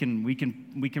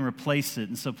we can replace it.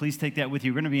 And so please take that with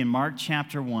you. We're going to be in Mark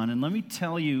chapter 1. And let me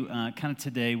tell you kind of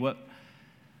today what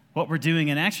we're doing.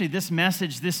 And actually,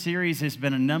 this series has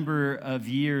been a number of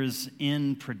years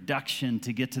in production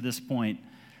to get to this point.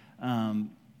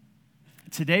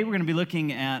 Today, we're going to be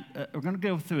looking at, we're going to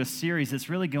go through a series that's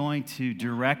really going to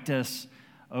direct us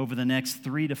over the next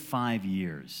 3 to 5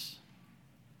 years.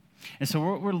 And so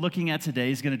what we're looking at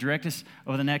today is going to direct us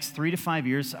over the next 3 to 5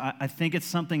 years. I think it's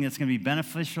something that's going to be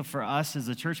beneficial for us as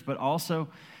a church, but also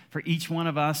for each one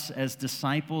of us as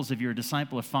disciples, if you're a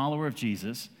disciple or follower of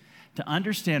Jesus, to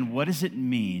understand what does it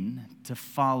mean to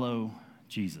follow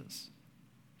Jesus.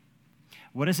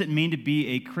 What does it mean to be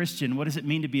a Christian? What does it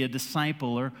mean to be a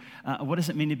disciple? Or what does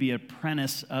it mean to be an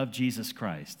apprentice of Jesus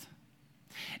Christ?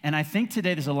 And I think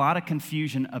today there's a lot of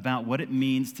confusion about what it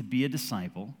means to be a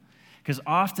disciple, because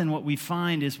often what we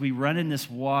find is we run in this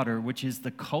water, which is the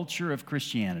culture of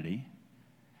Christianity,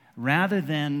 rather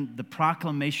than the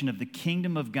proclamation of the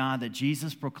kingdom of God that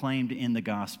Jesus proclaimed in the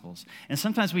Gospels. And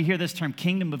sometimes we hear this term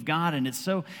kingdom of God, and it's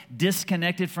so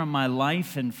disconnected from my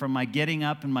life and from my getting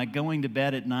up and my going to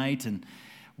bed at night. And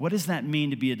what does that mean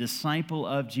to be a disciple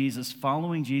of Jesus,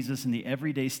 following Jesus in the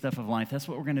everyday stuff of life? That's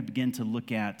what we're going to begin to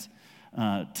look at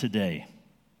today.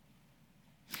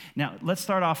 Now, let's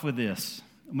start off with this.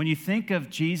 When you think of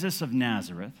Jesus of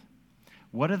Nazareth,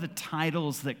 what are the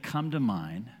titles that come to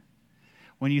mind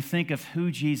when you think of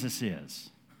who Jesus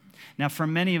is? Now, for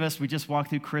many of us, we just walk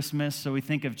through Christmas, so we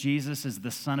think of Jesus as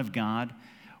the Son of God.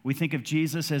 We think of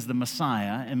Jesus as the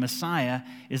Messiah, and Messiah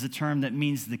is a term that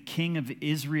means the King of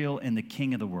Israel and the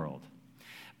King of the world.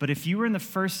 But if you were in the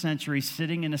first century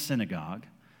sitting in a synagogue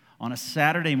on a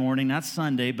Saturday morning, not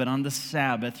Sunday, but on the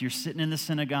Sabbath, you're sitting in the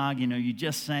synagogue, you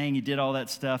just sang, you did all that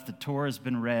stuff, the Torah has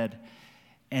been read,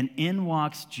 and in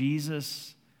walks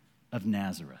Jesus of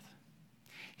Nazareth.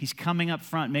 He's coming up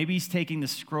front. Maybe he's taking the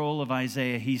scroll of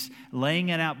Isaiah. He's laying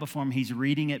it out before him. He's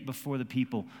reading it before the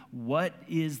people. What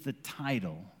is the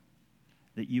title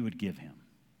that you would give him?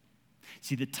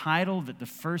 See, the title that the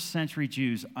first century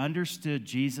Jews understood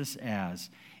Jesus as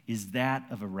is that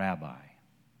of a rabbi.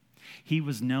 He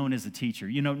was known as a teacher.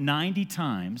 90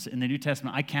 times in the New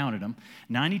Testament, I counted them,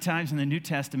 90 times in the New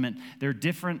Testament, there are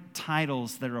different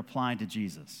titles that are applied to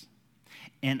Jesus.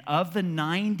 And of the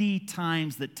 90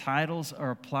 times that titles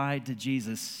are applied to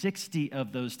Jesus, 60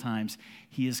 of those times,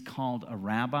 he is called a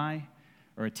rabbi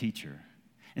or a teacher.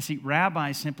 And see,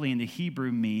 rabbi simply in the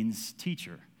Hebrew means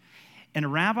teacher. And a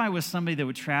rabbi was somebody that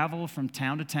would travel from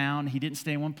town to town. He didn't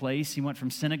stay in one place. He went from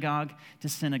synagogue to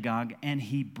synagogue, and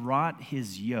he brought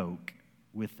his yoke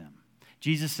with him.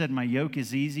 Jesus said, "My yoke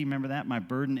is easy." Remember that? "My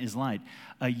burden is light."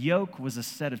 A yoke was a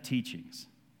set of teachings.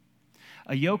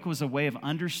 A yoke was a way of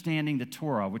understanding the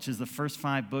Torah, which is the first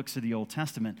 5 books of the Old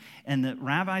Testament. And the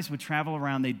rabbis would travel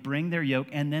around. They'd bring their yoke,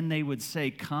 and then they would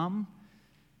say, "Come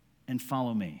and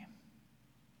follow me."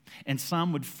 And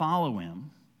some would follow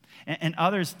him. And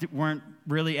others weren't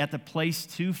really at the place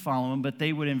to follow him, but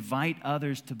they would invite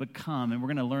others to become, and we're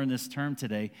going to learn this term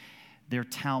today, they're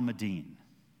Talmudim.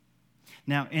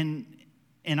 Now, in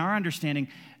our understanding,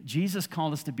 Jesus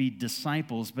called us to be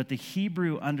disciples, but the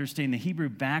Hebrew understanding, the Hebrew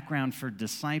background for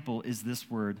disciple is this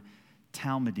word,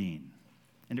 Talmudim.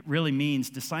 And it really means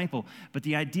disciple. But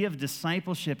the idea of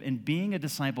discipleship and being a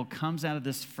disciple comes out of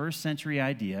this first century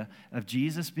idea of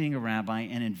Jesus being a rabbi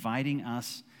and inviting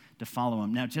us to follow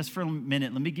him. Now, just for a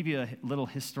minute, let me give you a little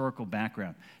historical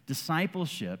background.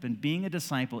 Discipleship and being a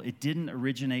disciple, it didn't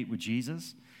originate with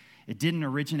Jesus. It didn't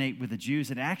originate with the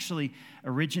Jews. It actually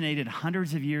originated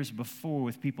hundreds of years before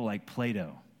with people like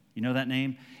Plato. You know that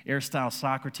name? Aristotle,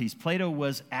 Socrates. Plato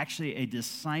was actually a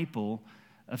disciple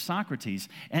of Socrates.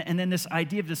 And then this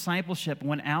idea of discipleship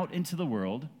went out into the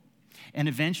world, and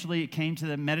eventually it came to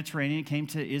the Mediterranean, it came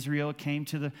to Israel, it came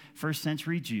to the first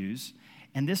century Jews.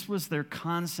 And this was their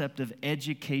concept of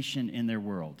education in their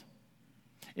world.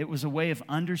 It was a way of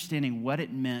understanding what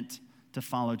it meant to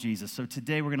follow Jesus. So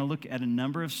today we're going to look at a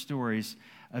number of stories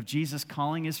of Jesus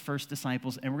calling his first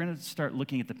disciples, and we're going to start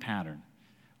looking at the pattern.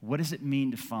 What does it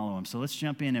mean to follow him? So let's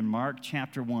jump in Mark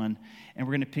chapter 1, and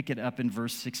we're going to pick it up in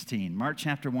verse 16. Mark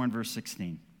chapter 1, verse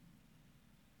 16.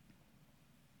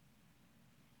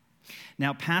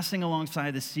 "Now, passing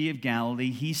alongside the Sea of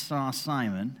Galilee, he saw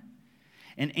Simon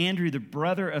and Andrew, the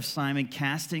brother of Simon,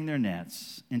 casting their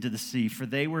nets into the sea, for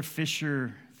they were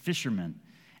fishermen.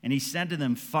 And he said to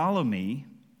them, 'Follow me,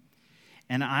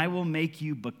 and I will make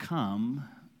you become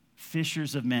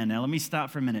fishers of men.'" Now, let me stop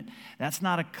for a minute. That's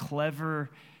not a clever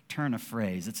turn of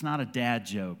phrase. It's not a dad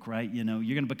joke, right? You're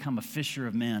going to become a fisher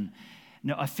of men.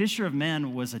 No, a fisher of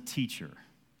men was a teacher.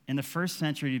 in the first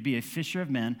century, to be a fisher of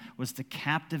men was to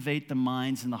captivate the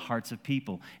minds and the hearts of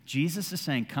people. Jesus is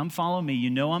saying, come follow me. You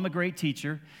know I'm a great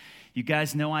teacher. You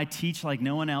guys know I teach like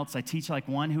no one else. I teach like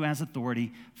one who has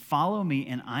authority. Follow me,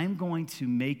 and I'm going to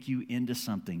make you into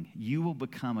something. You will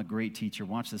become a great teacher.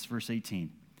 Watch this, verse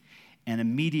 18. And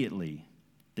immediately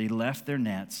they left their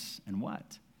nets and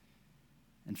what?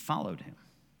 And followed him.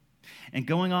 And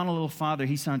going on a little farther,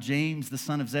 he saw James, the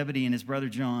son of Zebedee, and his brother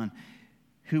John,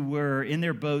 who were in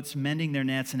their boats mending their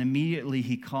nets, and immediately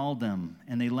he called them.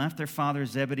 And they left their father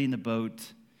Zebedee in the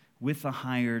boat with the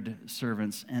hired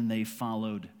servants, and they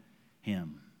followed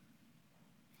him.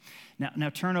 Now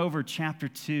turn over chapter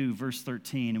 2, verse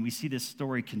 13, and we see this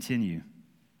story continue.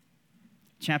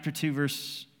 Chapter 2,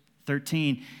 verse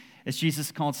 13, as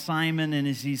Jesus called Simon and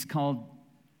as he's called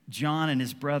John and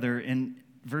his brother, in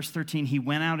verse 13, he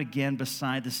went out again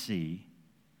beside the sea.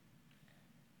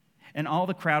 And all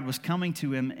the crowd was coming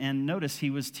to him, and notice he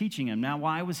was teaching them. Now,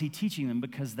 why was he teaching them?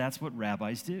 Because that's what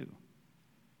rabbis do.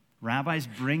 Rabbis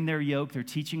bring their yoke. They're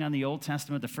teaching on the Old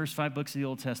Testament, the first 5 books of the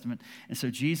Old Testament. And so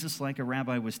Jesus, like a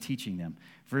rabbi, was teaching them.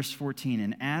 Verse 14,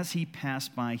 and as he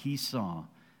passed by, he saw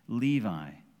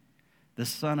Levi, the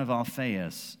son of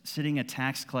Alphaeus, sitting at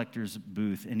tax collector's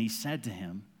booth, and he said to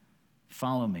him,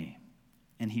 follow me.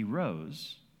 And he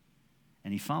rose,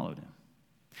 and he followed him.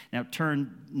 Now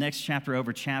turn next chapter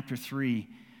over, chapter 3,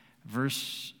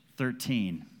 verse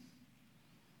 13.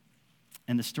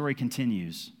 And the story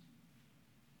continues.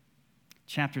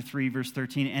 Chapter 3, verse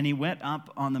 13. And he went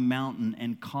up on the mountain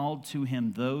and called to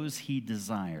him those he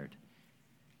desired.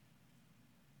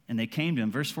 And they came to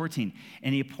him. Verse 14.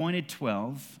 And he appointed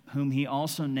 12, whom he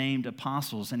also named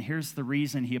apostles. And here's the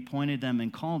reason he appointed them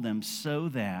and called them, so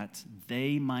that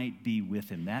they might be with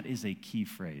him. That is a key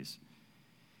phrase.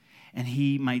 And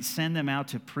he might send them out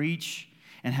to preach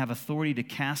and have authority to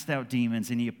cast out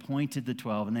demons. And he appointed the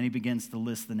 12. And then he begins to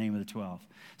list the name of the 12.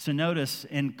 So notice,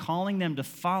 in calling them to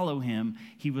follow him,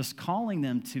 he was calling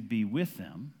them to be with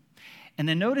them. And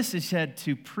then notice he said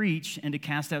to preach and to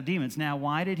cast out demons. Now,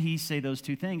 why did he say those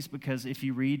two things? Because if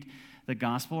you read the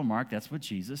Gospel of Mark, that's what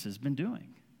Jesus has been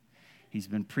doing. He's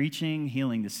been preaching,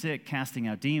 healing the sick, casting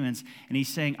out demons, and he's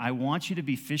saying, I want you to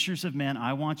be fishers of men.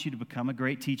 I want you to become a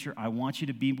great teacher. I want you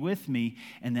to be with me,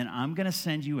 and then I'm going to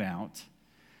send you out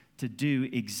to do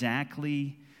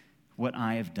exactly what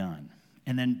I have done.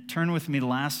 And then turn with me to the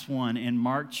last one in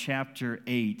Mark chapter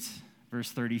 8,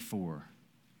 verse 34.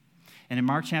 And in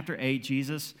Mark chapter 8,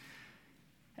 Jesus,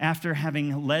 after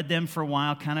having led them for a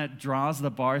while, kind of draws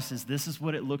the bar, says, this is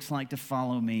what it looks like to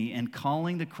follow me, and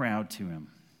calling the crowd to him.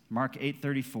 Mark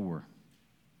 8:34,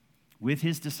 with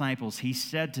his disciples, he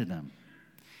said to them,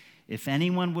 if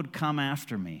anyone would come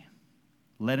after me,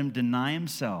 let him deny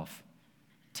himself,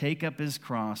 take up his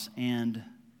cross, and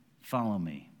follow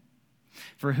me.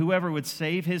 For whoever would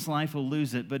save his life will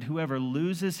lose it, but whoever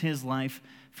loses his life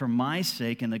for my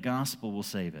sake and the gospel will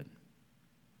save it.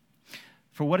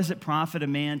 For what does it profit a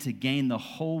man to gain the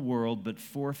whole world but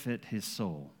forfeit his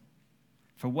soul?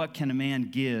 For what can a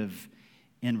man give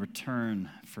in return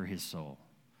for his soul?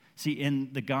 See,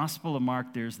 in the Gospel of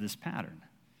Mark, there's this pattern.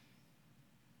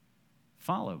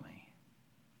 Follow me.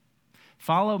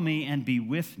 Follow me and be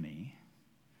with me.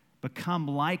 Become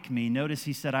like me. Notice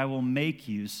he said, I will make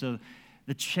you. So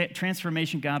the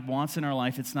transformation God wants in our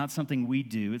life, it's not something we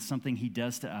do. It's something he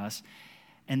does to us.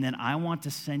 And then I want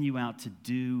to send you out to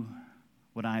do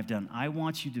what I've done. I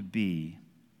want you to be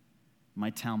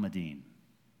my Talmudim.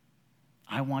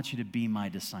 I want you to be my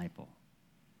disciple.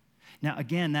 Now,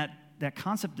 again, that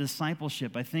concept of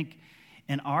discipleship, I think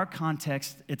in our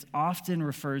context, it often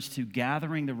refers to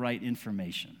gathering the right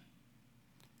information.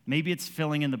 Maybe it's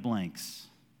filling in the blanks.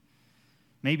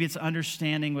 Maybe it's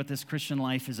understanding what this Christian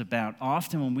life is about.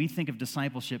 Often when we think of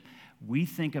discipleship, we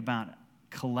think about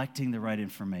collecting the right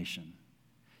information.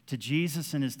 To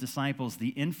Jesus and his disciples, the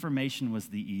information was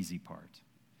the easy part.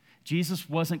 Jesus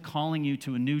wasn't calling you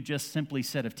to a new, just simply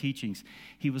set of teachings.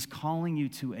 He was calling you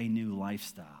to a new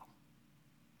lifestyle.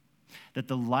 That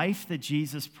the life that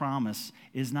Jesus promised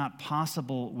is not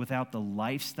possible without the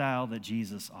lifestyle that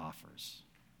Jesus offers.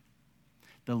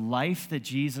 The life that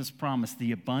Jesus promised,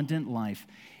 the abundant life,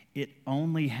 it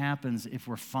only happens if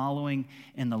we're following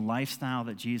in the lifestyle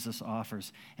that Jesus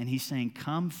offers. And he's saying,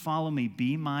 come follow me,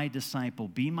 be my disciple,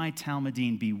 be my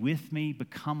Talmudim, be with me,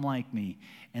 become like me,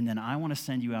 and then I want to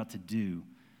send you out to do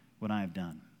what I have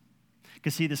done.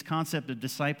 Because see, this concept of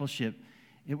discipleship,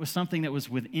 it was something that was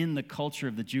within the culture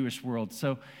of the Jewish world.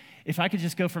 So if I could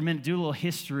just go for a minute, do a little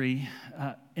history.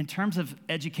 In terms of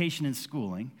education and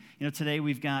schooling, today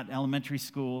we've got elementary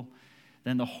school.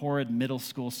 then the horrid middle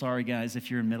school. Sorry, guys, if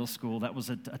you're in middle school. That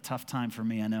was a tough time for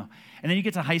me, I know. And then you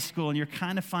get to high school, and you're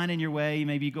kind of finding your way.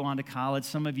 Maybe you go on to college.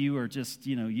 Some of you are just,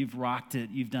 you've rocked it.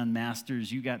 You've done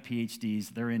masters. You got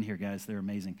PhDs. They're in here, guys. They're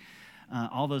amazing.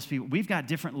 All those people. We've got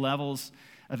different levels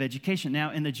of education.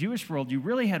 Now, in the Jewish world, you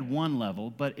really had one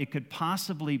level, but it could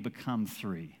possibly become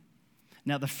three.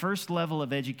 Now, the first level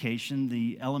of education,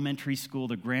 the elementary school,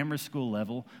 the grammar school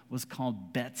level, was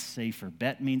called Bet Sefer.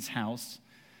 Bet means house.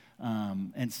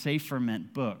 And Sefer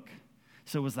meant book.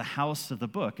 So it was the house of the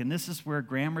book. And this is where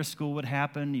grammar school would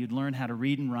happen. You'd learn how to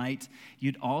read and write.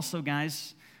 You'd also,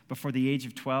 guys, before the age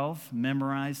of 12,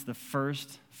 memorize the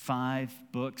first 5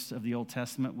 books of the Old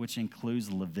Testament, which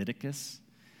includes Leviticus.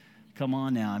 Come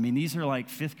on now. I mean, these are like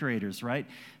 5th graders, right?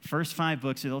 First 5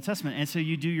 books of the Old Testament. And so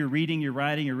you do your reading, your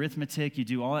writing, your arithmetic, you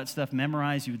do all that stuff,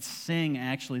 memorize. You would sing,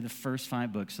 actually, the first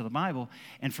 5 books of the Bible.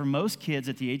 And for most kids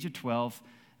at the age of 12,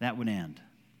 that would end.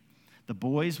 The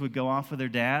boys would go off with their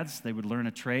dads. They would learn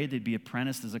a trade. They'd be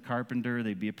apprenticed as a carpenter.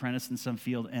 They'd be apprenticed in some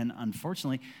field. And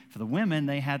unfortunately, for the women,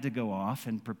 they had to go off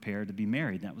and prepare to be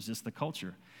married. That was just the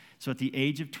culture. So at the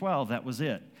age of 12, that was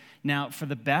it. Now, for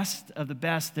the best of the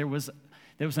best, there was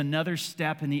another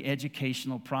step in the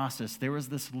educational process. There was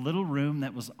this little room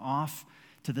that was off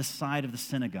to the side of the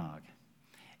synagogue.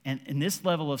 And this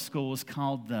level of school was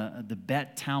called the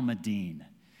Bet Talmudim.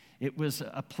 It was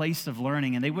a place of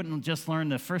learning, and they wouldn't just learn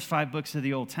the first 5 books of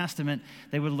the Old Testament.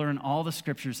 They would learn all the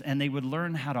scriptures, and they would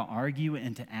learn how to argue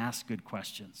and to ask good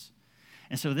questions.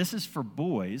 And so this is for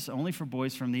boys, only for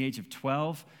boys from the age of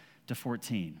 12 to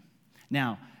 14.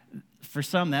 Now, for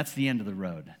some, that's the end of the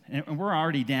road. And we're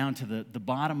already down to the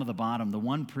bottom of the bottom, the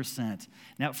 1%.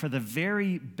 Now, for the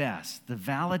very best, the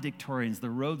valedictorians,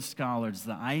 the Rhodes Scholars,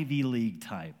 the Ivy League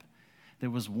type, there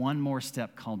was one more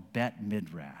step called Bet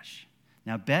Midrash.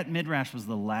 Now, Bet Midrash was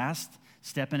the last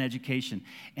step in education,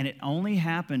 and it only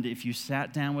happened if you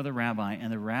sat down with a rabbi,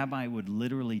 and the rabbi would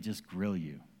literally just grill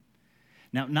you.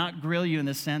 Now, not grill you in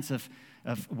the sense of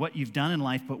what you've done in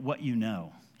life, but what you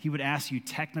know. He would ask you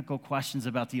technical questions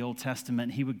about the Old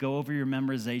Testament. He would go over your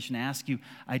memorization, ask you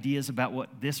ideas about what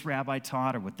this rabbi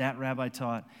taught or what that rabbi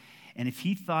taught. And if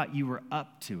he thought you were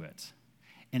up to it,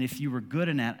 and if you were good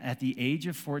in that, at the age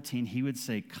of 14, he would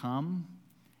say, "Come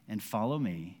and follow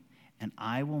me, and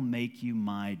I will make you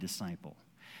my disciple."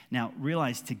 Now,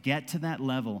 realize to get to that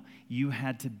level, you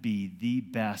had to be the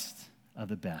best of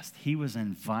the best. He was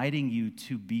inviting you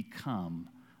to become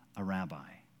a rabbi,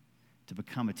 to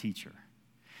become a teacher.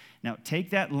 Now, take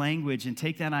that language and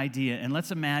take that idea, and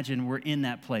let's imagine we're in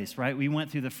that place, right? We went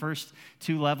through the first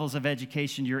 2 levels of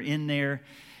education. You're in there,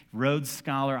 Rhodes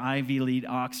Scholar, Ivy League,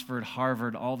 Oxford,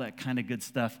 Harvard, all that kind of good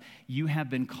stuff. You have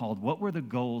been called. What were the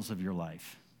goals of your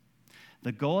life?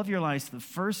 The goal of your life, the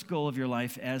first goal of your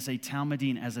life as a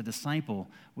Talmudim, as a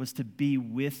disciple, was to be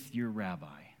with your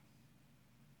rabbi.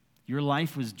 Your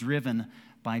life was driven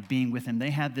by being with him.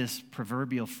 They had this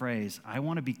proverbial phrase, "I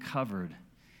want to be covered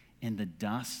in the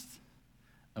dust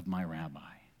of my rabbi."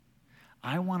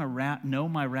 I want to know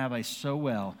my rabbi so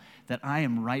well that I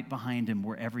am right behind him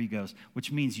wherever he goes,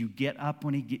 which means you get up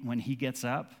when he gets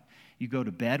up. You go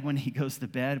to bed when he goes to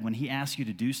bed. When he asks you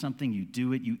to do something, you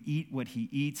do it. You eat what he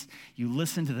eats. You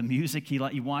listen to the music he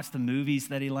likes. You watch the movies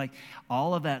that he likes.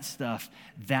 All of that stuff,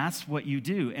 that's what you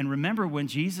do. And remember, when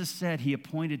Jesus said he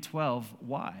appointed 12,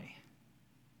 why?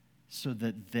 So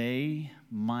that they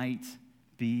might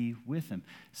be with him,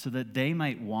 so that they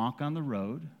might walk on the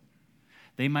road.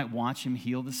 They might watch him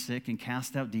heal the sick and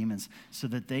cast out demons, so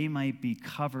that they might be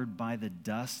covered by the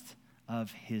dust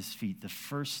of his feet. The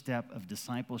first step of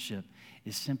discipleship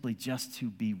is simply just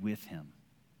to be with him.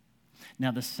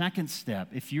 Now, the second step,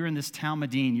 if you're in this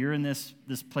Talmudim, you're in this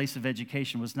place of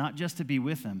education, was not just to be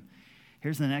with him.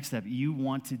 Here's the next step. You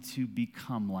wanted to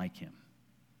become like him.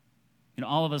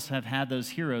 All of us have had those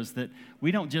heroes that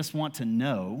we don't just want to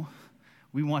know.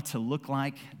 We want to look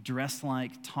like, dress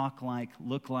like, talk like,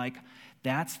 look like.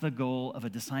 That's the goal of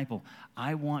a disciple.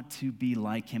 I want to be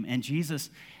like him. And Jesus,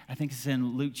 I think it's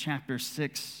in Luke chapter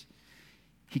 6,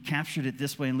 he captured it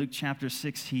this way. In Luke chapter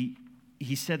 6, he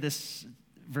said this,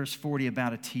 verse 40,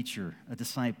 about a teacher, a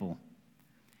disciple.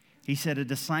 He said, "A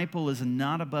disciple is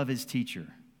not above his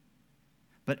teacher,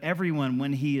 but everyone,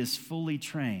 when he is fully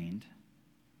trained,"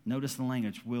 notice the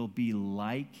language, "will be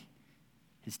like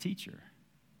his teacher."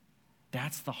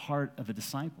 That's the heart of a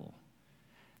disciple.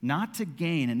 Not to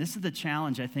gain, and this is the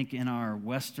challenge, I think, in our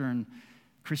Western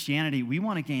Christianity, we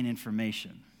want to gain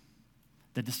information.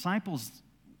 The disciples,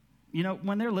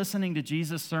 when they're listening to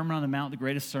Jesus' Sermon on the Mount, the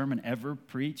greatest sermon ever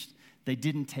preached, they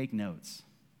didn't take notes.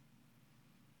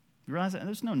 You realize that?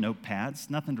 There's no notepads,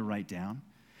 nothing to write down.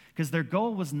 Because their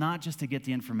goal was not just to get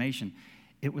the information,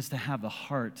 it was to have the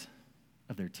heart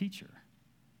of their teacher.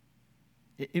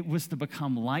 It was to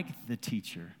become like the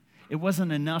teacher. It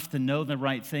wasn't enough to know the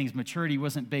right things. Maturity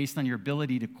wasn't based on your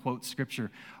ability to quote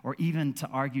Scripture or even to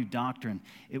argue doctrine.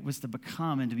 It was to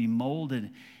become and to be molded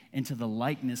into the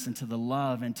likeness, into the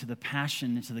love, into the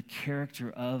passion, into the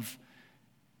character of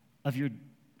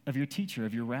your teacher,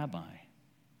 of your rabbi.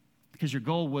 Because your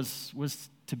goal was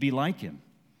to be like him.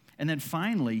 And then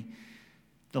finally,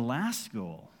 the last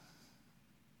goal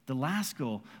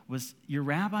was your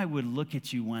rabbi would look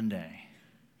at you one day.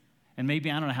 And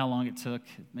maybe, I don't know how long it took,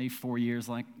 maybe 4 years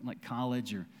like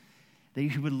college, or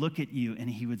he would look at you and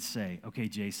he would say, okay,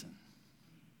 Jason,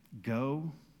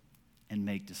 go and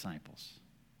make disciples.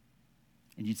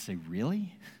 And you'd say,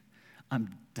 really?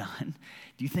 I'm done?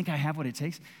 Do you think I have what it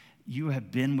takes? You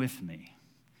have been with me.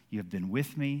 You have been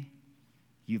with me.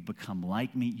 You've become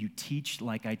like me. You teach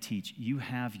like I teach. You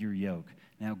have your yoke.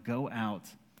 Now go out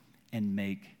and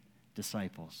make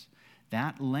disciples.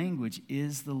 That language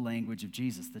is the language of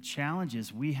Jesus. The challenge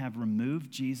is we have removed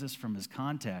Jesus from his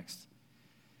context,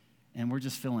 and we're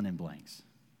just filling in blanks.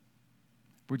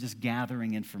 We're just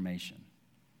gathering information.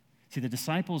 See, the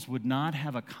disciples would not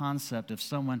have a concept of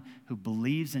someone who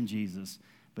believes in Jesus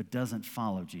but doesn't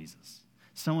follow Jesus.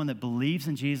 Someone that believes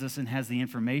in Jesus and has the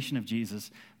information of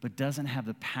Jesus but doesn't have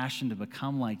the passion to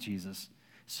become like Jesus,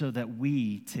 so that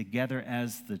we, together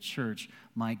as the church,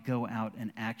 might go out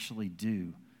and actually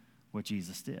do what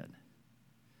Jesus did.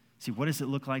 See, what does it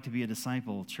look like to be a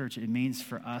disciple, church? It means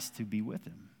for us to be with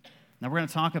him. Now, we're going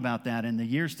to talk about that in the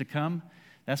years to come.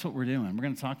 That's what we're doing. We're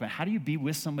going to talk about how do you be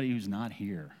with somebody who's not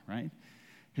here, right?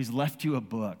 Who's left you a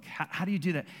book. How do you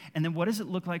do that? And then what does it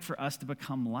look like for us to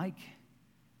become like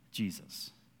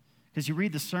Jesus? Because you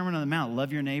read the Sermon on the Mount,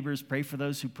 love your neighbors, pray for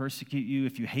those who persecute you.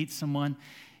 If you hate someone,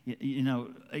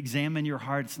 examine your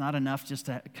heart. It's not enough just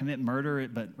to commit murder,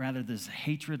 but rather there's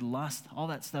hatred, lust, all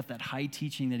that stuff, that high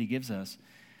teaching that he gives us.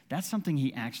 That's something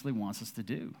he actually wants us to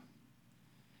do.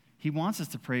 He wants us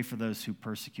to pray for those who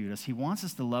persecute us. He wants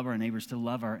us to love our neighbors, to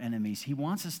love our enemies. He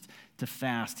wants us to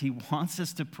fast. He wants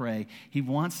us to pray. He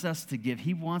wants us to give.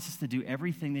 He wants us to do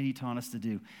everything that he taught us to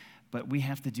do. But we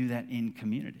have to do that in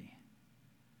community.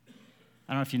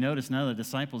 I don't know if you noticed, none of the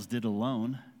disciples did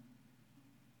alone.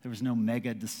 There was no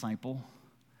mega disciple.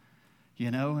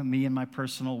 Me and my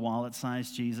personal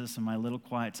wallet-sized Jesus and my little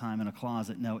quiet time in a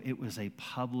closet. No, it was a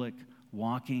public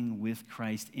walking with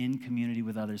Christ in community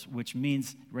with others, which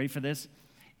means, ready for this?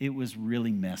 It was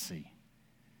really messy.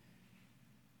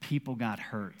 People got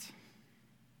hurt.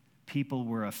 People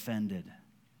were offended.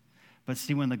 But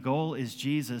see, when the goal is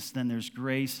Jesus, then there's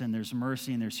grace and there's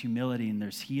mercy and there's humility and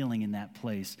there's healing in that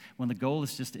place. When the goal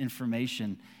is just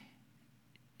information,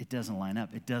 it doesn't line up.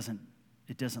 It doesn't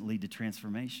lead to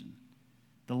transformation.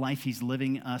 The life he's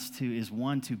living us to is,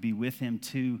 one, to be with him,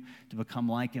 two, to become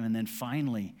like him, and then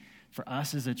finally, for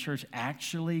us as a church,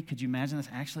 actually, could you imagine this,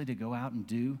 actually to go out and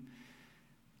do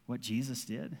what Jesus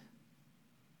did?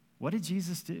 What did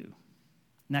Jesus do?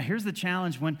 Now, here's the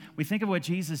challenge. When we think of what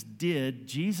Jesus did,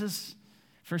 Jesus,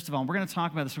 first of all, we're going to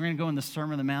talk about this. We're going to go in the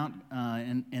Sermon on the Mount,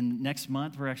 and next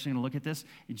month we're actually going to look at this.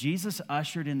 Jesus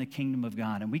ushered in the kingdom of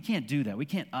God, and we can't do that. We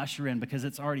can't usher in because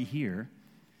it's already here.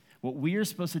 What we are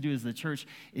supposed to do as the church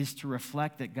is to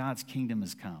reflect that God's kingdom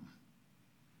has come.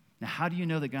 Now, how do you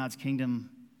know that God's kingdom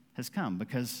has come?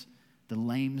 Because the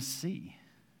lame see.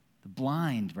 The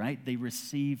blind, right? They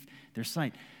receive their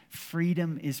sight.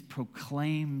 Freedom is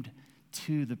proclaimed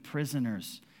to the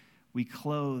prisoners. We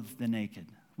clothe the naked.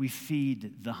 We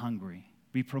feed the hungry.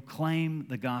 We proclaim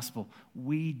the gospel.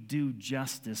 We do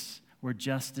justice where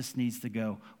justice needs to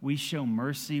go. We show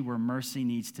mercy where mercy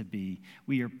needs to be.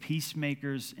 We are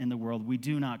peacemakers in the world. We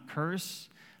do not curse,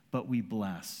 but we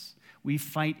bless. We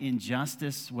fight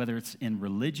injustice, whether it's in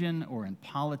religion or in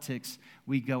politics.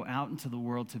 We go out into the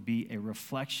world to be a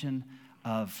reflection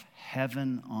of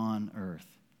heaven on earth.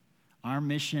 Our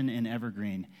mission in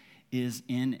Evergreen is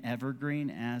in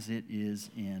Evergreen as it is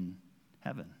in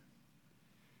heaven.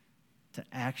 To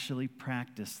actually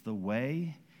practice the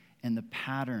way and the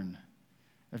pattern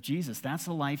of Jesus. That's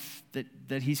the life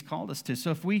that he's called us to.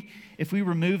 So if we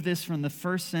remove this from the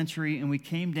first century and we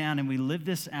came down and we lived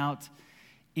this out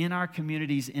in our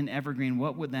communities in Evergreen,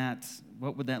 what would that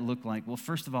look like? Well,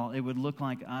 first of all, it would look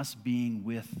like us being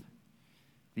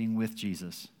with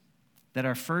Jesus. That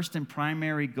our first and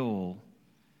primary goal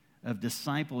of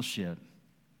discipleship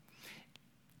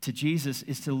to Jesus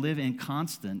is to live in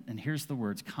constant, and here's the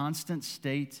words, constant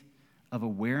state of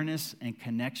awareness and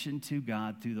connection to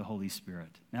God through the Holy Spirit.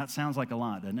 Now, that sounds like a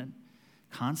lot, doesn't it?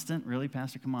 Constant? Really,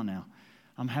 Pastor? Come on now.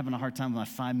 I'm having a hard time with my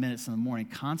 5 minutes in the morning.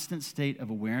 Constant state of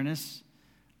awareness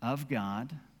of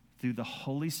God through the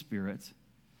Holy Spirit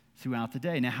throughout the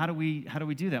day. Now, how do we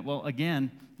do that? Well,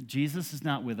 again, Jesus is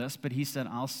not with us, but he said,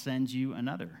 I'll send you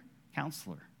another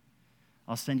counselor.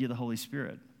 I'll send you the Holy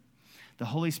Spirit. The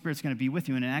Holy Spirit's going to be with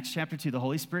you. And in Acts chapter 2, the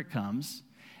Holy Spirit comes,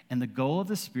 and the goal of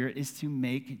the Spirit is to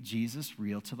make Jesus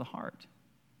real to the heart,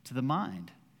 to the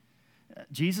mind.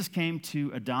 Jesus came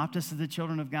to adopt us as the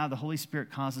children of God. The Holy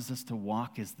Spirit causes us to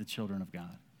walk as the children of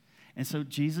God. And so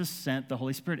Jesus sent the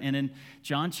Holy Spirit. And in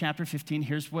John chapter 15,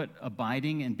 here's what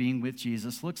abiding and being with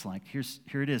Jesus looks like.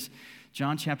 Here it is.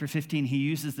 John chapter 15, he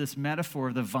uses this metaphor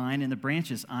of the vine and the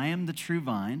branches. I am the true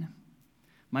vine.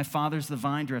 My Father's the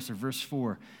vine dresser. Verse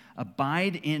 4,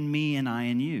 abide in me and I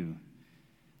in you.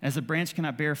 As a branch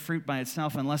cannot bear fruit by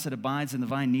itself unless it abides in the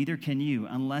vine, neither can you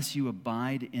unless you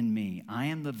abide in me. I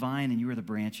am the vine and you are the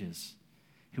branches.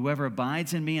 Whoever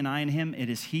abides in me and I in him, it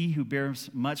is he who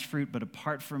bears much fruit, but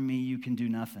apart from me you can do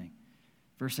nothing.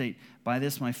 Verse 8, by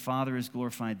this my Father is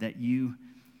glorified, that you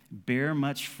bear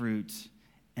much fruit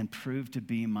and prove to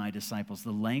be my disciples.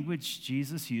 The language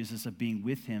Jesus uses of being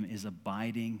with him is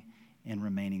abiding and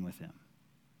remaining with him.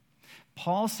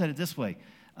 Paul said it this way,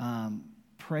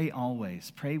 pray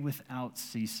always, pray without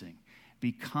ceasing.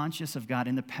 Be conscious of God.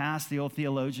 In the past, the old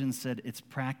theologians said it's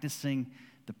practicing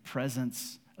the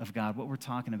presence of God. What we're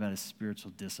talking about is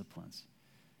spiritual disciplines,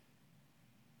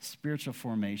 spiritual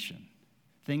formation,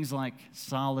 things like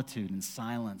solitude and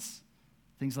silence,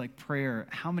 things like prayer.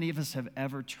 How many of us have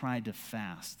ever tried to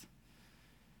fast?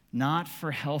 Not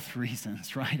for health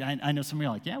reasons, right? I know some of you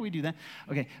are like, yeah, we do that.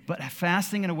 Okay, but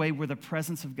fasting in a way where the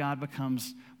presence of God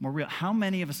becomes more real. How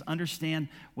many of us understand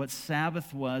what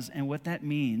Sabbath was and what that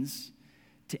means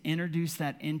to introduce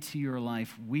that into your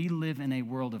life? We live in a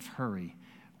world of hurry.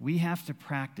 We have to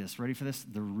practice, ready for this,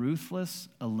 the ruthless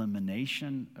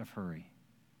elimination of hurry.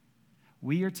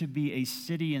 We are to be a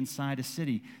city inside a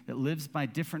city that lives by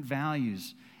different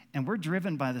values. And we're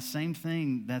driven by the same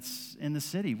thing that's in the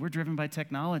city. We're driven by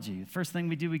technology. The first thing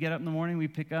we do, we get up in the morning, we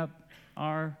pick up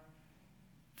our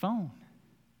phone.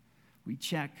 We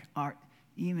check our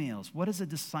emails. What does a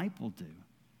disciple do?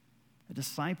 A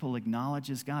disciple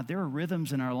acknowledges God. There are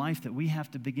rhythms in our life that we have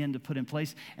to begin to put in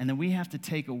place, and then we have to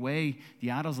take away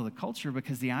the idols of the culture,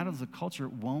 because the idols of the culture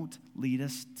won't lead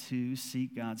us to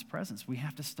seek God's presence. We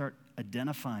have to start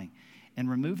identifying and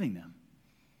removing them.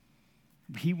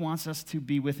 He wants us to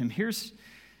be with him.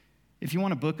 If you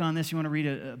want a book on this, you want to read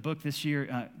a book this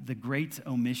year, The Great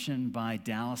Omission by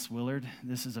Dallas Willard.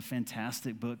 This is a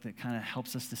fantastic book that kind of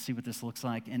helps us to see what this looks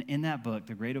like. And in that book,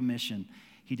 The Great Omission,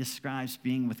 he describes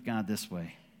being with God this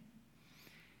way.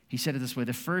 He said it this way,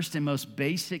 the first and most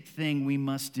basic thing we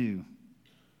must do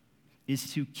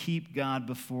is to keep God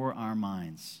before our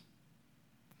minds.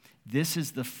 This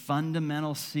is the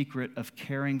fundamental secret of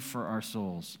caring for our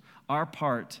souls. Our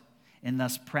part and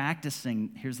thus practicing,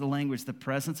 here's the language, the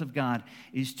presence of God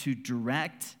is to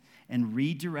direct and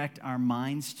redirect our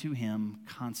minds to him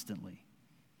constantly.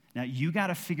 Now, you got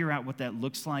to figure out what that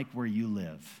looks like where you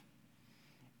live.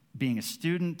 Being a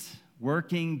student,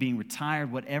 working, being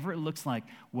retired, whatever it looks like,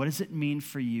 what does it mean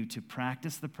for you to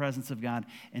practice the presence of God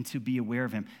and to be aware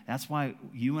of him? That's why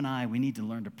you and we need to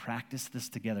learn to practice this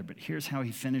together. But here's how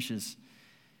he finishes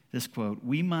this quote.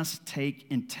 We must take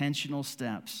intentional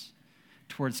steps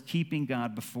towards keeping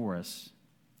God before us.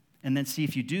 And then see,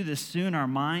 if you do this, soon our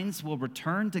minds will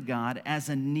return to God as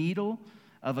a needle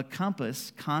of a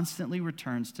compass constantly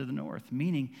returns to the north,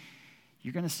 meaning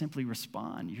you're going to simply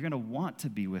respond. You're going to want to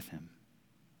be with him.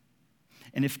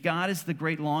 And if God is the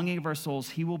great longing of our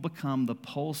souls, he will become the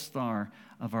pole star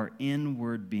of our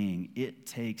inward being.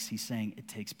 He's saying, it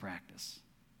takes practice.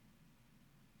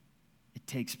 It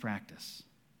takes practice.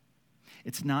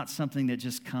 It's not something that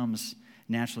just comes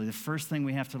naturally. The first thing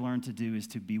we have to learn to do is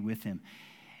to be with him.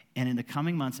 And in the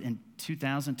coming months, in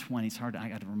 2020, it's hard, I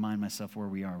got to remind myself where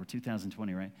we are. We're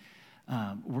 2020, right?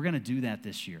 We're going to do that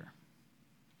this year.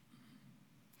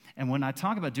 And when I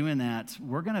talk about doing that,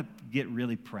 we're going to get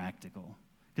really practical.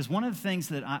 Because one of the things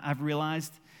that I've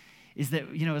realized is that,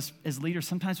 as leaders,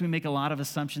 sometimes we make a lot of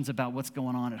assumptions about what's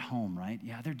going on at home, right?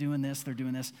 Yeah, they're doing this, they're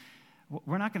doing this.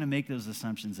 We're not going to make those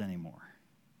assumptions anymore.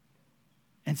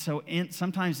 And so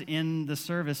sometimes in the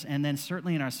service, and then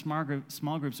certainly in our small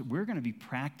groups, we're going to be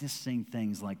practicing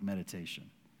things like meditation.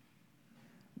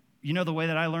 The way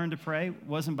that I learned to pray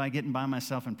wasn't by getting by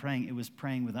myself and praying. It was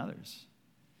praying with others.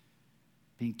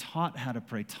 Being taught how to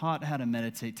pray, taught how to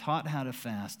meditate, taught how to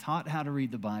fast, taught how to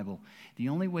read the Bible. The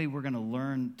only way we're going to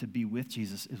learn to be with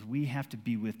Jesus is we have to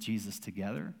be with Jesus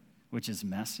together, which is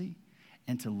messy,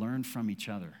 and to learn from each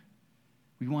other.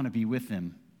 We want to be with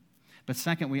him. But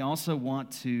second, we also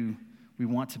want to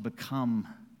become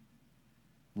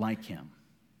like him.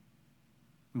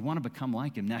 We want to become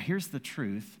like him. Now, here's the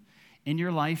truth. In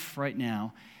your life right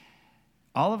now,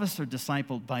 all of us are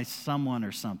discipled by someone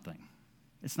or something.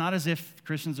 It's not as if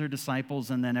Christians are disciples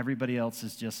and then everybody else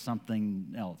is just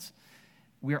something else.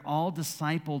 We're all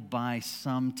discipled by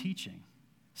some teaching,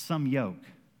 some yoke.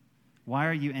 Why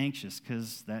are you anxious?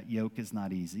 Because that yoke is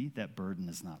not easy. That burden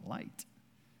is not light.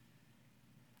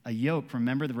 A yoke,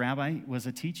 remember the rabbi, was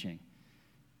a teaching.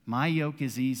 My yoke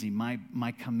is easy. My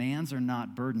commands are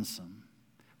not burdensome.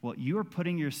 Well, you are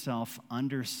putting yourself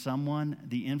under someone,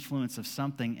 the influence of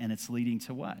something, and it's leading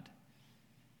to what?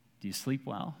 Do you sleep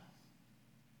well?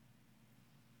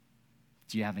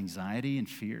 Do you have anxiety and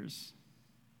fears?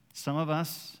 Some of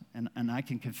us, and I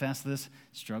can confess this,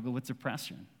 struggle with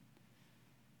depression.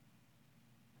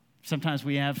 Sometimes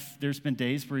there's been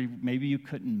days where maybe you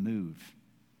couldn't move.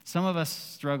 Some of us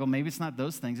struggle, maybe it's not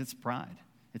those things, it's pride,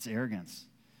 it's arrogance.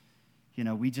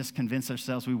 We just convince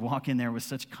ourselves, we walk in there with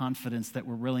such confidence that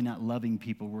we're really not loving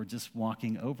people, we're just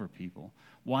walking over people.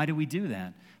 Why do we do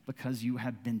that? Because you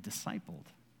have been discipled.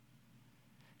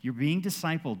 You're being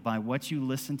discipled by what you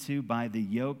listen to, by the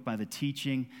yoke, by the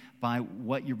teaching, by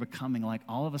what you're becoming like.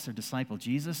 All of us are discipled.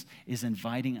 Jesus is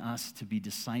inviting us to be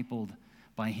discipled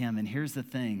by him. And here's the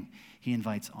thing, he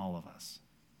invites all of us.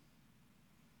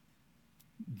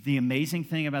 The amazing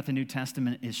thing about the New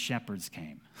Testament is shepherds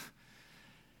came.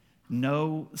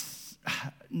 No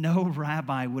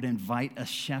rabbi would invite a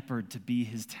shepherd to be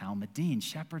his talmidim.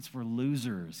 Shepherds were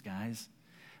losers, guys.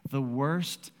 The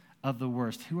worst of the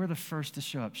worst. Who are the first to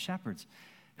show up? Shepherds.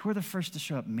 Who are the first to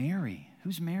show up? Mary.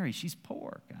 Who's Mary? She's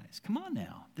poor, guys. Come on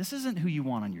now. This isn't who you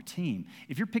want on your team.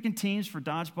 If you're picking teams for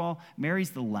dodgeball,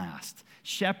 Mary's the last.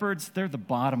 Shepherds, they're the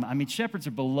bottom. Shepherds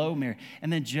are below Mary.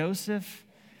 And then Joseph,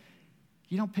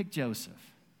 you don't pick Joseph.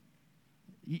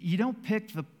 You don't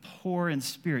pick the poor in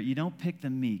spirit. You don't pick the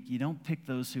meek. You don't pick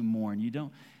those who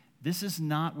mourn. This is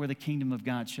not where the kingdom of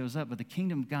God shows up, but the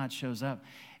kingdom of God shows up.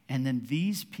 And then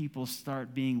these people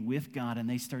start being with God and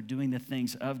they start doing the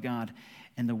things of God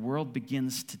and the world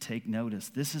begins to take notice.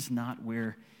 This is not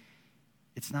where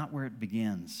it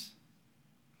begins.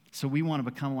 So we want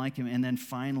to become like him. And then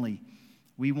finally,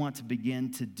 we want to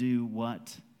begin to do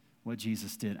what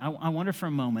Jesus did. I wonder for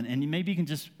a moment, and maybe you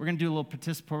can we're going to do a little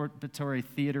participatory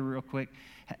theater real quick.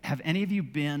 Have any of you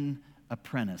been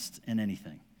apprenticed in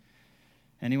anything?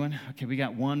 Anyone? Okay, we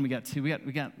got one, we got two, we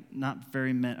got not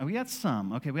very many. Oh, we got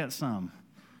some. Okay, we got some.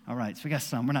 All right, so we got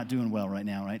some. We're not doing well right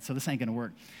now, right? So this ain't going to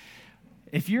work.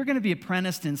 If you're going to be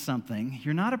apprenticed in something,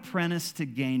 you're not apprenticed to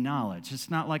gain knowledge. It's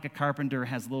not like a carpenter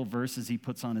has little verses he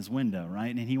puts on his window,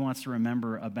 right? And he wants to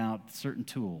remember about certain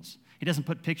tools. He doesn't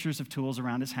put pictures of tools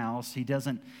around his house. He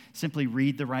doesn't simply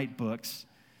read the right books.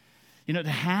 To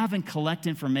have and collect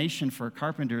information for a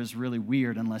carpenter is really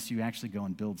weird unless you actually go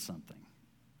and build something.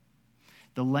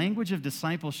 The language of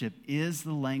discipleship is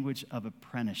the language of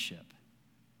apprenticeship.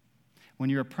 When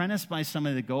you're apprenticed by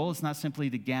somebody, the goal is not simply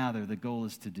to gather, the goal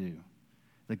is to do.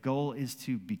 The goal is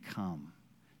to become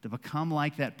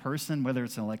like that person, whether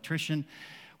it's an electrician,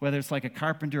 whether it's like a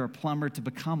carpenter or plumber, to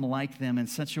become like them in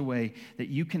such a way that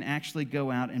you can actually go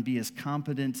out and be as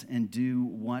competent and do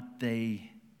what they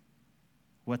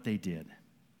did.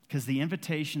 Because the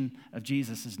invitation of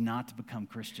Jesus is not to become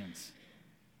Christians.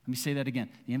 Let me say that again.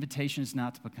 The invitation is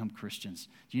not to become Christians.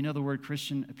 Do you know the word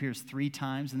Christian appears 3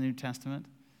 times in the New Testament?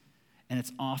 And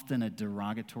it's often a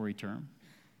derogatory term.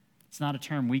 It's not a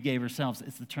term we gave ourselves.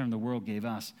 It's the term the world gave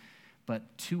us.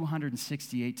 But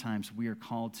 268 times we are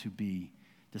called to be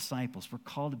disciples. We're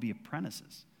called to be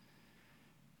apprentices.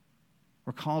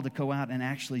 We're called to go out and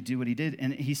actually do what he did.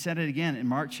 And he said it again in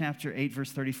Mark chapter 8,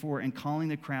 verse 34. And calling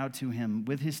the crowd to him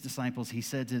with his disciples, he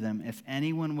said to them, if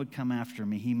anyone would come after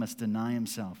me, he must deny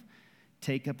himself,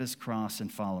 take up his cross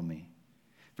and follow me.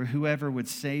 For whoever would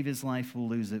save his life will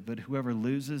lose it, but whoever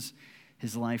loses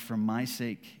his life for my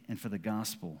sake and for the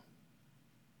gospel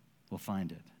will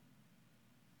find it.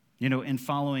 In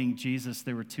following Jesus,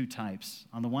 there were 2 types.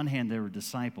 On the one hand, there were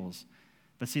disciples,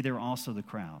 but see, there were also the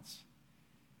crowds.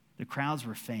 The crowds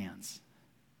were fans.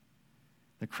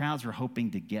 The crowds were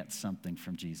hoping to get something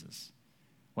from Jesus.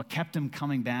 What kept him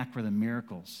coming back were the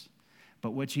miracles.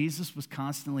 But what Jesus was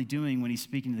constantly doing when he's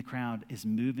speaking to the crowd is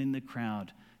moving the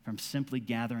crowd from simply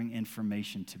gathering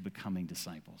information to becoming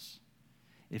disciples.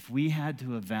 If we had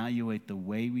to evaluate the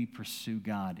way we pursue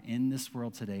God in this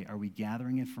world today, are we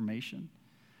gathering information?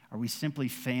 Are we simply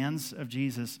fans of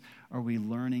Jesus? Are we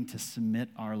learning to submit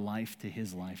our life to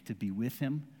his life, to be with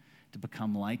him, to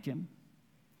become like him?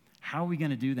 How are we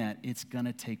going to do that? It's going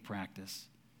to take practice.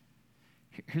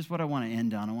 Here's what I want to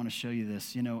end on. I want to show you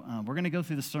this. We're going to go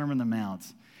through the Sermon on the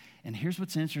Mount. And here's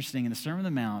what's interesting. In the Sermon on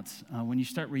the Mount, when you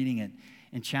start reading it,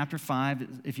 in chapter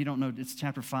 5, if you don't know, it's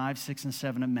chapter 5, 6, and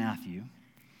 7 of Matthew.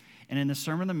 And in the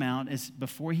Sermon on the Mount,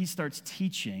 before he starts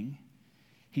teaching,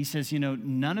 he says,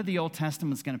 none of the Old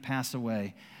Testament is going to pass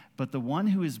away, but the one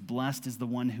who is blessed is the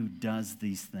one who does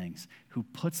these things, who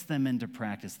puts them into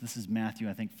practice. This is Matthew,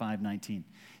 I think, 5:19.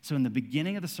 So in the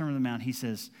beginning of the Sermon on the Mount, he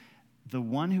says, the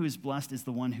one who is blessed is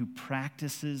the one who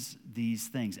practices these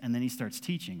things. And then he starts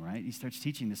teaching, right? He starts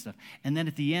teaching this stuff. And then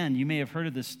at the end, you may have heard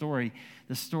of this story,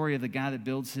 the story of the guy that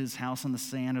builds his house on the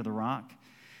sand or the rock.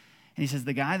 And he says,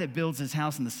 the guy that builds his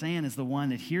house in the sand is the one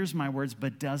that hears my words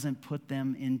but doesn't put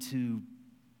them into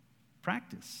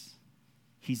practice.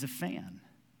 He's a fan.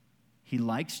 He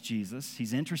likes Jesus.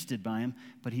 He's interested by him,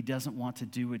 but he doesn't want to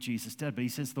do what Jesus did. But he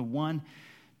says the one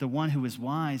who is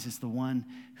wise is the one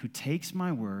who takes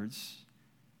my words,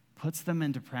 puts them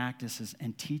into practices,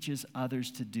 and teaches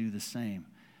others to do the same.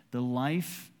 The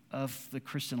life of the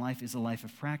Christian life is a life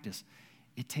of practice.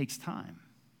 It takes time.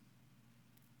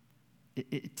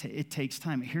 It takes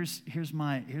time. Here's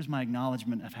my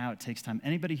acknowledgement of how it takes time.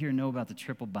 Anybody here know about the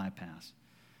triple bypass?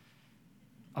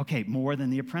 Okay, more than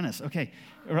The Apprentice. Okay,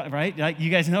 right? You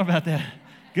guys know about that?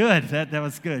 Good. That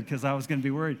was good because I was going to be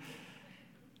worried.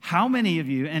 How many of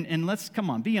you, and let's, come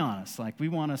on, be honest, like we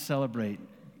want to celebrate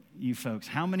you folks.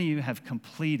 How many of you have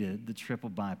completed the triple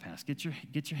bypass? Get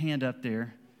your hand up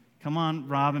there. Come on,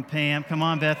 Rob and Pam. Come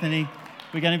on, Bethany.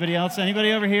 We got anybody else?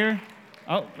 Anybody over here?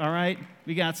 Oh, all right.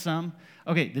 We got some.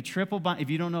 Okay, the triple bypass, if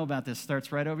you don't know about this,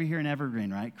 starts right over here in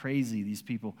Evergreen, right? Crazy, these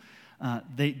people.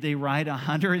 They ride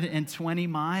 120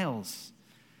 miles,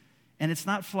 and it's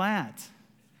not flat.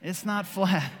 It's not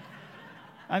flat.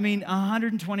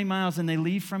 120 miles, and they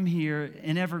leave from here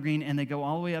in Evergreen, and they go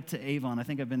all the way up to Avon. I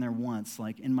think I've been there once,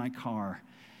 like in my car.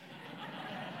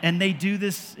 And they do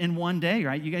this in one day,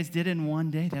 right? You guys did it in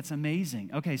one day? That's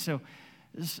amazing. Okay, so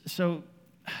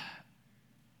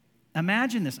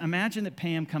imagine this. Imagine that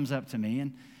Pam comes up to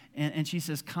me, and she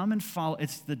says, come and follow.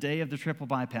 It's the day of the triple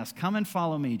bypass. Come and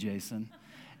follow me, Jason,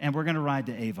 and we're going to ride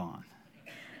to Avon.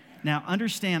 Now,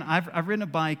 understand, I've ridden a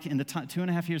bike in the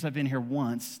 2.5 years I've been here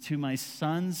once to my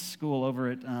son's school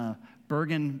over at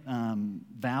Bergen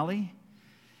Valley,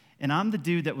 and I'm the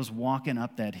dude that was walking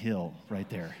up that hill right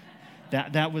there.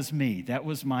 That was me. That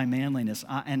was my manliness.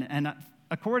 And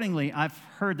accordingly, I've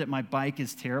heard that my bike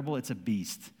is terrible. It's a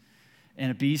beast.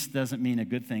 And a beast doesn't mean a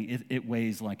good thing. It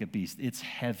weighs like a beast. It's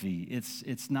heavy.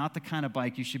 It's not the kind of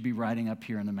bike you should be riding up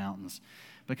here in the mountains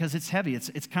because it's heavy.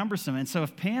 It's cumbersome. And so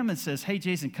if Pam says, hey,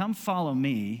 Jason, come follow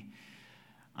me,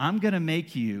 I'm going to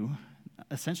make you,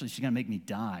 essentially she's going to make me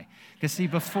die. Because see,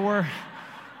 before,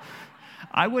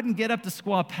 I wouldn't get up the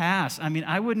Squaw Pass.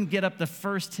 I wouldn't get up the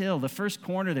first hill, the first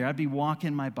corner there. I'd be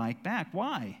walking my bike back.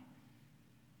 Why?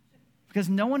 Because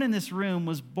no one in this room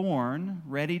was born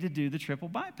ready to do the triple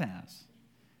bypass.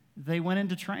 They went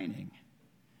into training.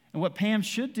 And what Pam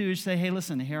should do is say, hey,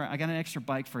 listen, here, I got an extra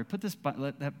bike for you. Put this bike,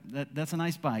 that's a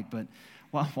nice bike, but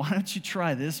why don't you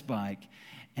try this bike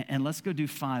and let's go do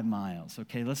 5 miles,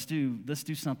 okay? Let's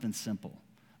do something simple.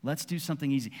 Let's do something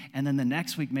easy. And then the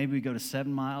next week, maybe we go to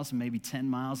 7 miles and maybe 10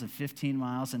 miles and 15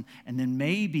 miles. And then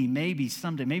maybe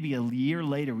someday, maybe a year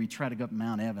later, we try to go up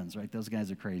Mount Evans, right? Those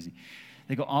guys are crazy.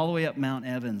 They go all the way up Mount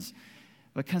Evans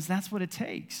because that's what it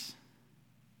takes.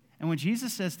 And when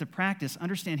Jesus says to practice,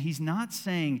 understand he's not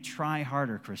saying try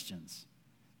harder, Christians.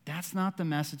 That's not the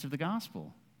message of the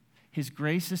gospel. His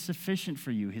grace is sufficient for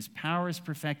you. His power is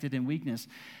perfected in weakness.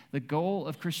 The goal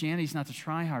of Christianity is not to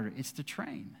try harder, it's to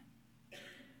train.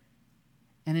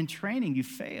 And in training, you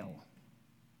fail.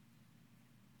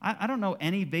 I don't know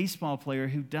any baseball player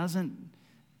who doesn't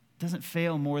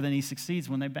fail more than he succeeds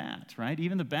when they bat, right?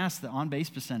 Even the best, the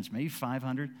on-base percentage, maybe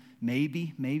 500,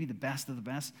 maybe the best of the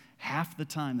best, half the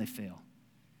time they fail.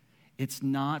 It's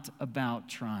not about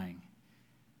trying.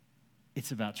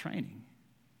 It's about training.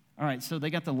 All right, so they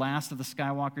got the last of the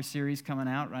Skywalker series coming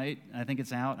out, right? I think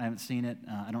it's out. I haven't seen it.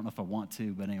 I don't know if I want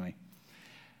to, but anyway.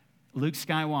 Luke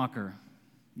Skywalker,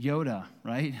 Yoda,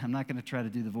 right? I'm not going to try to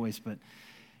do the voice, but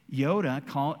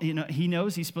Yoda, he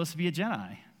knows he's supposed to be a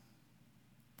Jedi.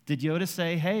 Did Yoda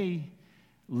say, hey,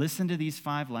 listen to these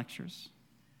 5 lectures,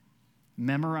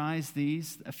 memorize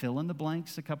these, fill in the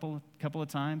blanks a couple of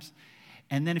times,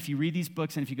 and then if you read these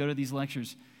books and if you go to these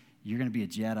lectures, you're going to be a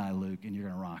Jedi, Luke, and you're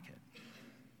going to rock it.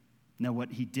 No,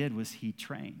 what he did was he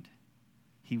trained.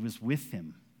 He was with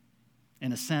him.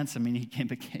 In a sense, he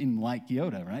became like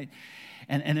Yoda, right?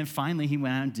 And then finally he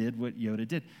went out and did what Yoda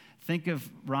did. Think of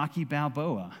Rocky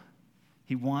Balboa.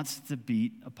 He wants to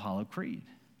beat Apollo Creed.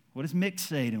 What does Mick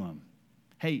say to him?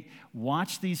 Hey,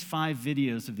 watch these 5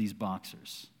 videos of these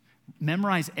boxers.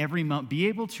 Memorize every moment. Be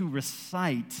able to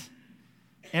recite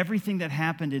everything that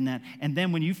happened in that. And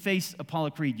then when you face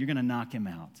Apollo Creed, you're going to knock him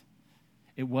out.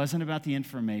 It wasn't about the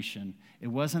information. It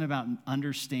wasn't about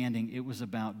understanding. It was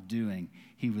about doing.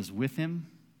 He was with him.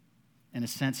 In a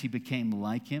sense, he became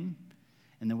like him.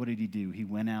 And then what did he do? He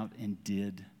went out and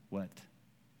did what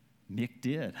Mick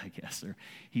did, I guess, or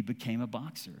he became a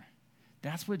boxer.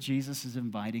 That's what Jesus is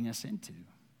inviting us into.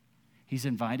 He's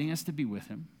inviting us to be with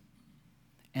him.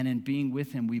 And in being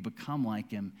with him, we become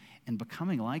like him. And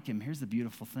becoming like him, here's the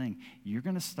beautiful thing. You're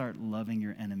going to start loving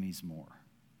your enemies more.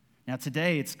 Now,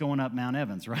 today, it's going up Mount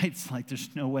Evans, right? It's like,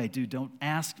 there's no way. Dude, don't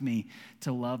ask me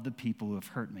to love the people who have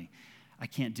hurt me. I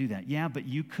can't do that. Yeah, but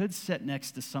you could sit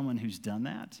next to someone who's done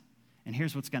that. And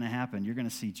here's what's going to happen. You're going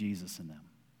to see Jesus in them.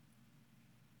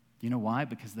 You know why?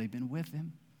 Because they've been with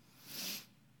him.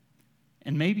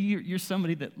 And maybe you're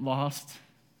somebody that lost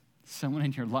someone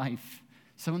in your life,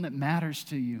 someone that matters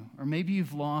to you. Or maybe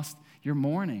you've lost your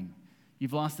mourning.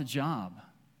 You've lost a job.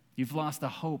 You've lost a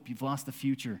hope. You've lost a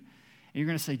future. And you're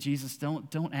going to say, Jesus,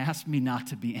 don't ask me not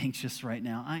to be anxious right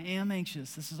now. I am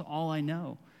anxious. This is all I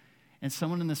know. And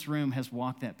someone in this room has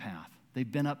walked that path.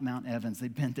 They've been up Mount Evans.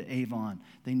 They've been to Avon.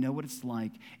 They know what it's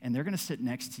like. And they're going to sit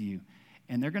next to you.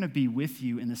 And they're going to be with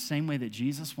you in the same way that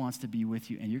Jesus wants to be with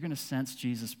you. And you're going to sense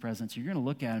Jesus' presence. You're going to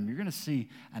look at him. You're going to see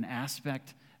an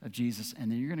aspect of Jesus.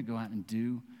 And then you're going to go out and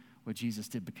do what Jesus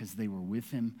did because they were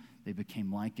with him. They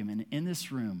became like him. And in this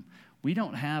room, we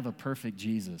don't have a perfect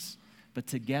Jesus. But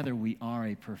together we are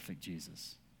a perfect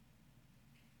Jesus.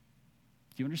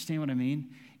 Do you understand what I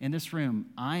mean? In this room,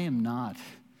 I am not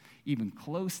even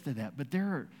close to that, but there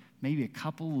are maybe a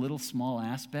couple little small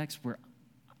aspects where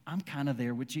I'm kind of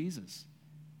there with Jesus.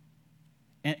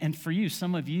 And for you,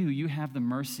 some of you, you have the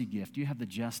mercy gift, you have the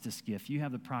justice gift, you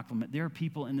have the proclamation. There are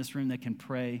people in this room that can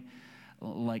pray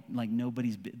like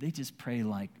nobody's, they just pray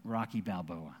like Rocky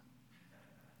Balboa.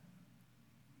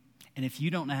 And if you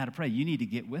don't know how to pray, you need to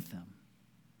get with them.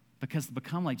 Because to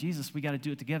become like Jesus, we got to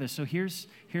do it together. So here's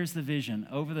the vision.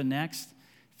 Over the next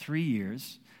 3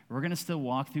 years, we're going to still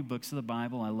walk through books of the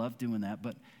Bible. I love doing that.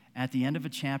 But at the end of a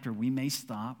chapter, we may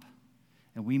stop,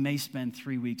 and we may spend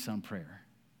 3 weeks on prayer.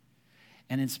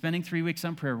 And in spending 3 weeks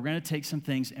on prayer, we're going to take some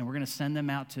things, and we're going to send them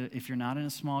out to, if you're not in a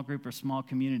small group or small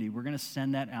community, we're going to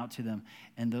send that out to them.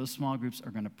 And those small groups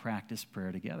are going to practice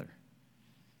prayer together.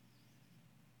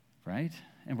 Right?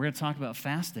 And we're going to talk about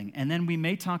fasting. And then we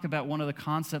may talk about one of the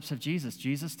concepts of Jesus.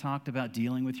 Jesus talked about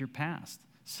dealing with your past.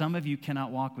 Some of you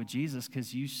cannot walk with Jesus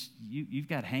because you've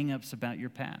got hang-ups about your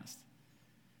past.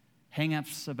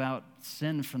 Hang-ups about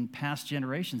sin from past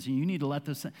generations. And you need to let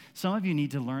those, some of you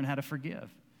need to learn how to forgive.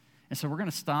 And so we're going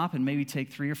to stop and maybe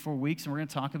take 3 or 4 weeks and we're going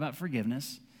to talk about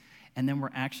forgiveness. And then we're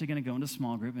actually going to go into a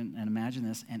small group and imagine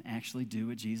this and actually do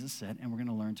what Jesus said, and we're going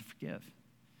to learn to forgive.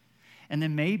 And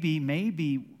then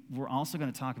maybe we're also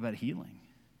going to talk about healing.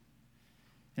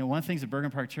 You know, one of the things at Bergen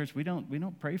Park Church, we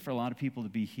don't pray for a lot of people to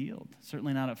be healed,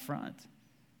 certainly not up front.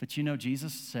 But you know,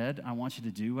 Jesus said, I want you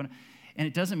to do what, and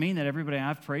it doesn't mean that everybody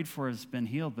I've prayed for has been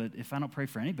healed, but if I don't pray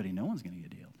for anybody, no one's going to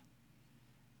get healed.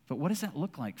 But what does that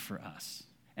look like for us?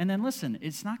 And then listen,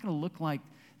 it's not going to look like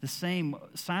the same,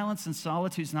 silence and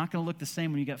solitude is not going to look the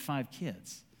same when you got 5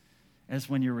 kids as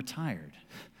when you're retired.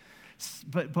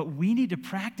 But we need to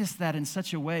practice that in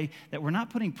such a way that we're not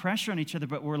putting pressure on each other,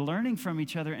 but we're learning from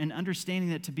each other and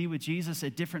understanding that to be with Jesus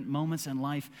at different moments in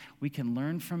life, we can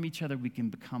learn from each other, we can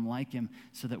become like him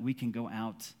so that we can go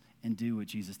out and do what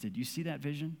Jesus did. You see that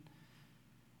vision?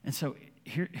 And so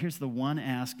here's the one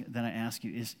ask that I ask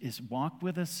you is walk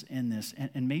with us in this.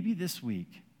 And maybe this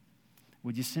week,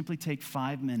 would you simply take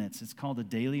 5 minutes? It's called a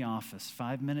daily office.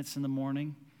 5 minutes in the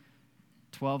morning,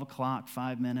 12 o'clock,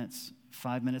 5 minutes.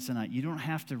 5 minutes a night. You don't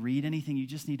have to read anything. You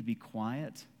just need to be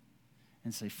quiet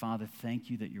and say, Father, thank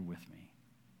you that you're with me.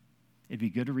 It'd be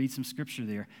good to read some scripture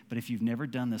there, but if you've never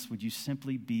done this, would you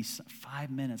simply be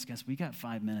 5 minutes? Guys, we got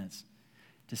 5 minutes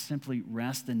to simply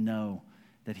rest and know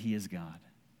that he is God.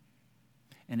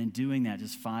 And in doing that,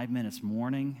 just 5 minutes,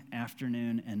 morning,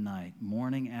 afternoon, and night.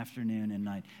 Morning, afternoon, and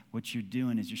night. What you're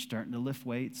doing is you're starting to lift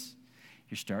weights.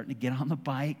 You're starting to get on the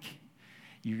bike.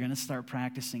 You're going to start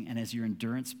practicing, and as your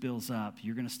endurance builds up,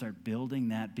 you're going to start building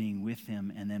that being with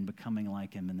him and then becoming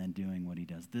like him and then doing what he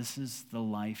does. This is the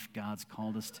life God's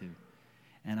called us to.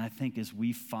 And I think as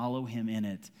we follow him in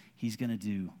it, he's going to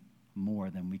do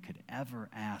more than we could ever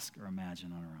ask or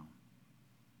imagine on our own.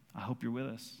 I hope you're with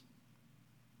us.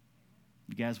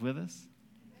 You guys with us?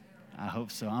 I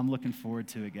hope so. I'm looking forward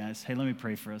to it, guys. Hey, let me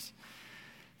pray for us.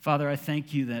 Father, I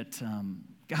thank you that,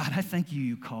 God, I thank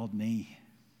you called me.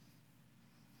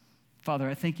 Father,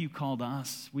 I think you called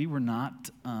us. We were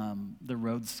not the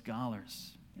Rhodes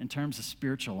Scholars in terms of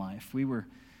spiritual life. We're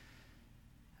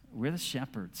the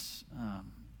shepherds.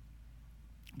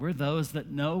 We're those that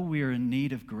know we are in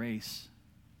need of grace.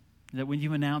 That when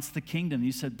you announced the kingdom,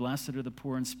 you said, blessed are the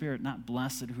poor in spirit, not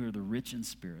blessed who are the rich in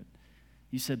spirit.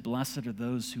 You said, blessed are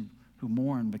those who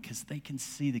mourn because they can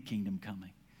see the kingdom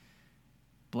coming.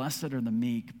 Blessed are the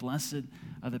meek. Blessed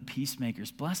are the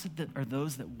peacemakers. Blessed are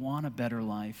those that want a better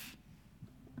life.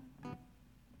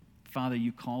 Father,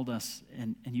 you called us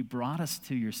and you brought us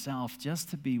to yourself just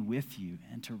to be with you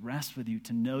and to rest with you,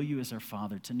 to know you as our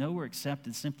Father, to know we're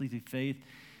accepted simply through faith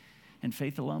and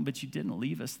faith alone. But you didn't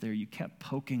leave us there. You kept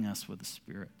poking us with the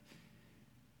Spirit.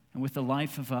 And with the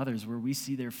life of others where we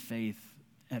see their faith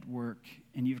at work,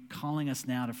 and you're calling us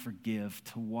now to forgive,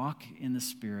 to walk in the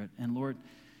Spirit, and Lord,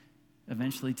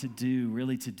 eventually to do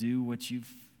what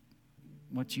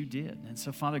you did. And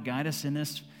so, Father, guide us in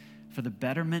this for the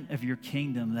betterment of your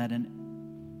kingdom,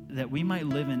 that we might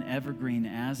live in Evergreen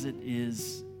as it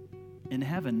is in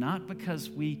heaven, not because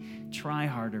we try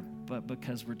harder, but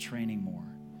because we're training more.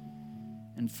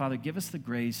 And Father, give us the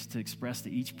grace to express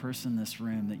to each person in this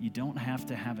room that you don't have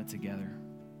to have it together.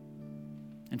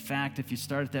 In fact, if you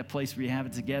start at that place where you have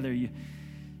it together, you're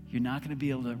not going to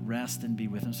be able to rest and be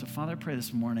with him. So Father, I pray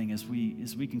this morning as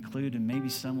we conclude, and maybe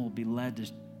some will be led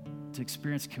to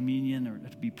experience communion or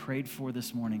to be prayed for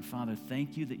this morning. Father,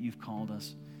 thank you that you've called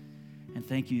us. And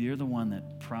thank you, you're the one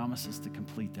that promises to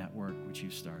complete that work which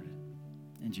you've started.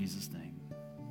 In Jesus' name.